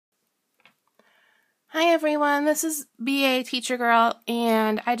Hi everyone, this is BA Teacher Girl,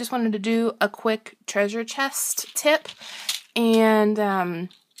 and I just wanted to do a quick treasure chest tip. And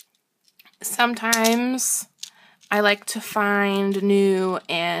sometimes I like to find new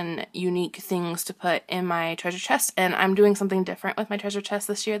and unique things to put in my treasure chest, and I'm doing something different with my treasure chest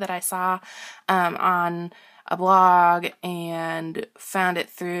this year that I saw on a blog and found it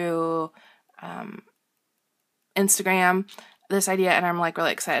through Instagram, this idea, and I'm like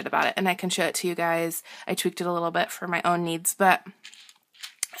really excited about it, and I can show it to you guys. I tweaked it a little bit for my own needs, but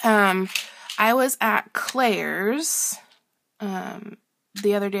I was at Claire's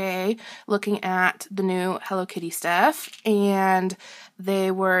the other day looking at the new Hello Kitty stuff, and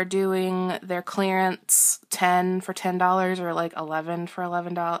they were doing their clearance 10 for $10 or like 11 for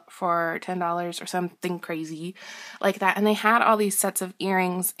 $10 or something crazy like that. And they had all these sets of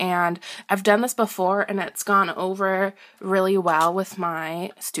earrings, and I've done this before and it's gone over really well with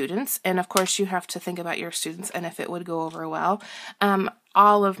my students. And of course you have to think about your students and if it would go over well.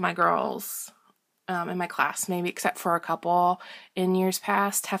 All of my girls in my class, maybe except for a couple in years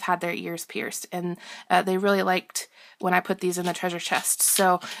past, have had their ears pierced, and they really liked when I put these in the treasure chest.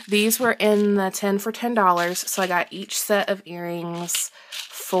 So these were in the 10 for $10, so I got each set of earrings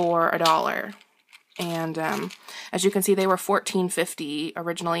for $1. And as you can see, they were $14.50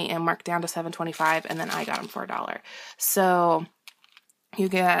 originally and marked down to $7.25, and then I got them for $1. So you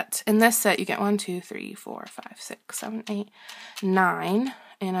get, in this set, you get 1, 2, 3, 4, 5, 6, 7, 8, 9.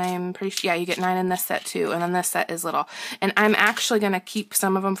 And I'm pretty sure, yeah, you get 9 in this set too. And then this set is little. And I'm actually going to keep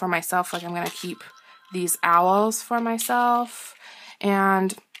some of them for myself. Like I'm going to keep these owls for myself.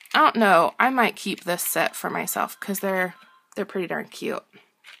 And I don't know, I might keep this set for myself because they're pretty darn cute.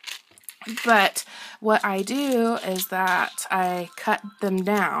 But what I do is that I cut them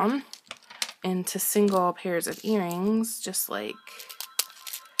down into single pairs of earrings, just like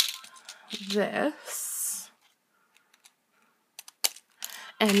this.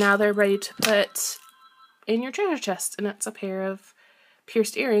 And now they're ready to put in your treasure chest, and it's a pair of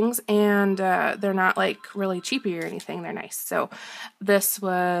pierced earrings, and they're not like really cheapy or anything. They're nice. So this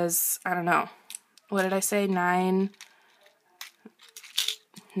was, I don't know, what did I say? 9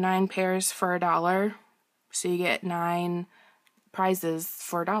 pairs for $1. So you get 9 prizes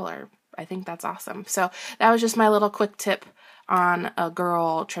for $1. I think that's awesome. So that was just my little quick tip on a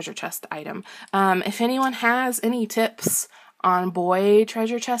girl treasure chest item. If anyone has any tips on boy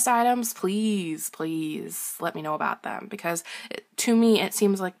treasure chest items, please let me know about them, because to me it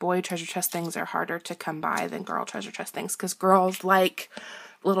seems like boy treasure chest things are harder to come by than girl treasure chest things, because girls like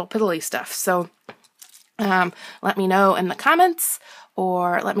little piddly stuff. So let me know in the comments,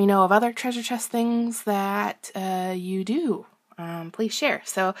 or let me know of other treasure chest things that you do. Please share.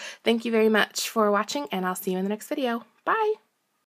 So thank you very much for watching, and I'll see you in the next video. Bye!